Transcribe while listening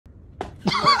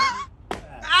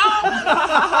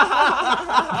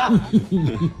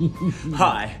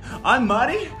Hi, I'm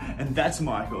Marty, and that's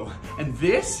Michael. And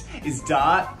this is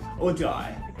Dart or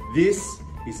Die. This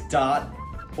is Dart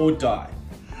or Die.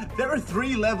 There are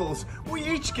 3 levels. We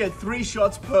each get 3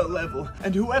 shots per level,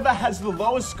 and whoever has the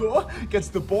lowest score gets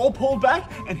the ball pulled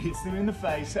back and hits them in the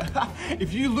face.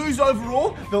 If you lose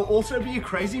overall, there'll also be a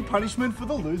crazy punishment for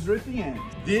the loser at the end.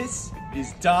 This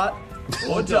is Dart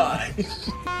or Die.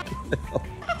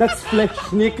 That's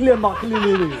flexible,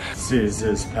 Michael.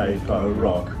 Scissors, paper,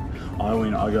 rock. I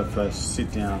win, I go first.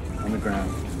 Sit down on the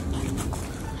ground.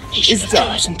 He should have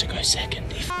chosen to go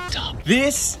second. He f***ed up.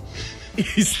 This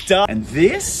is Dart. And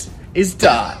this is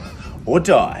Dart or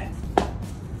Die.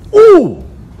 Ooh!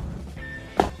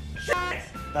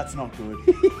 That's not good.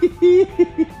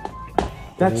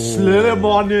 That's slow,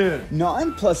 man.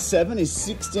 9 plus 7 is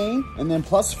 16, and then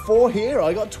plus 4 here,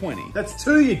 I got 20. That's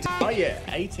 2, you d. Oh yeah,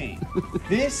 18.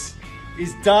 This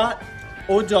is Dart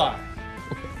or Die.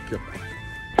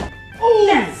 Oh,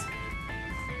 yes!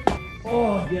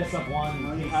 Oh, yes, I've won.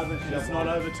 No, you haven't. It's not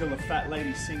over till the fat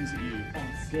lady sings at you.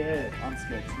 I'm scared. I'm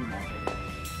scared too, Michael.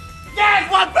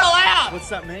 Yes, one fell out! What's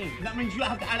that mean? That means you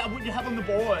have to add up what you have on the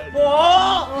board.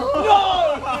 Oh!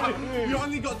 No! You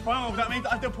only got 12. That means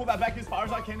I have to pull that back as far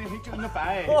as I can and hit you in the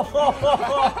face.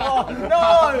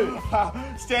 No!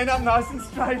 Stand up nice and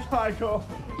straight, Michael.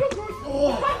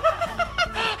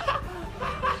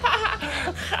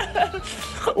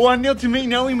 1-0 to me.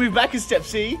 Now we move back a step,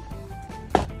 see?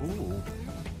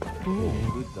 Ooh,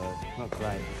 good though. Not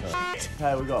great.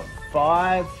 Okay, we got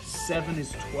 5, 7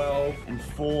 is 12, and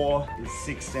 4 is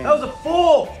 16. That was a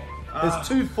 4! There's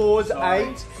 2 4s, Sorry,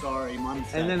 8, sorry, my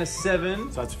mistake. and then a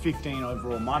 7. So it's 15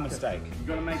 overall, my mistake. You've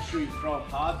got to make sure you throw it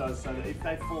hard though, so that if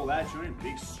they fall out, you're in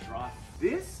big strife.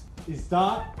 This Is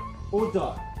Dart or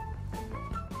Die?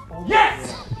 Oh,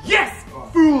 yes! Yes!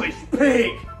 Foolish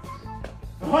pig!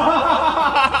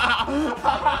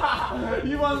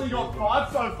 You've only got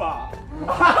 5 so far.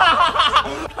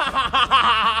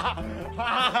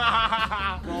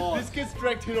 This gets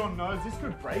direct hit on nose. This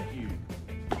could break you.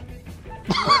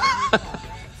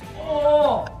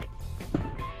 Oh!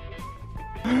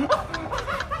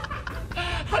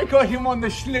 I got him on the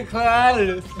schlick.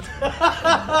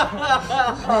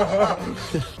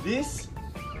 This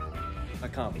I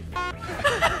can't be.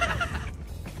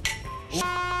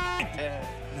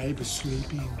 neighbor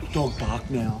sleeping. Dog bark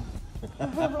now.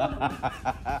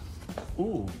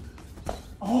 Ooh.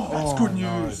 Oh, that's good news.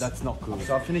 No, that's not good.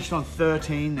 So I finished on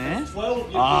 13 there.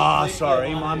 12.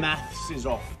 Sorry, my maths is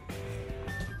off.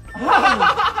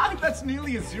 That's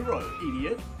nearly a 0,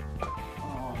 idiot.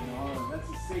 Oh no, that's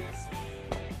a 6.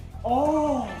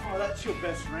 Oh, that's your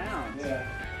best round. Yeah.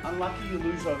 Unlucky you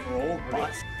lose overall,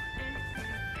 but...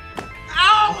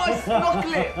 Ow, my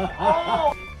snorkelet!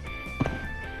 Oh!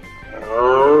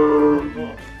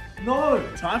 No!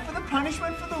 Time for the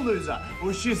punishment for the loser.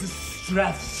 Or she's a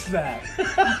strap.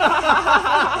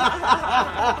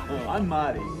 I'm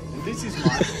Marty, and this is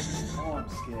Michael. Oh, I'm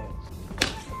scared.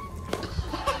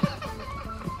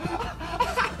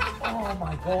 Oh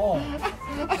my god.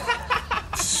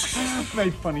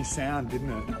 Made funny sound,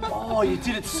 didn't it? Oh, you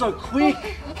did it so quick.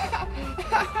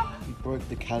 You broke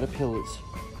the caterpillars.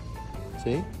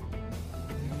 See?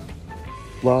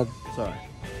 Blood. Sorry.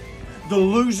 The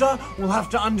loser will have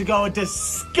to undergo a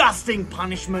disgusting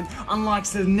punishment unlike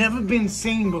has never been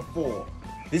seen before.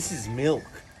 This is milk.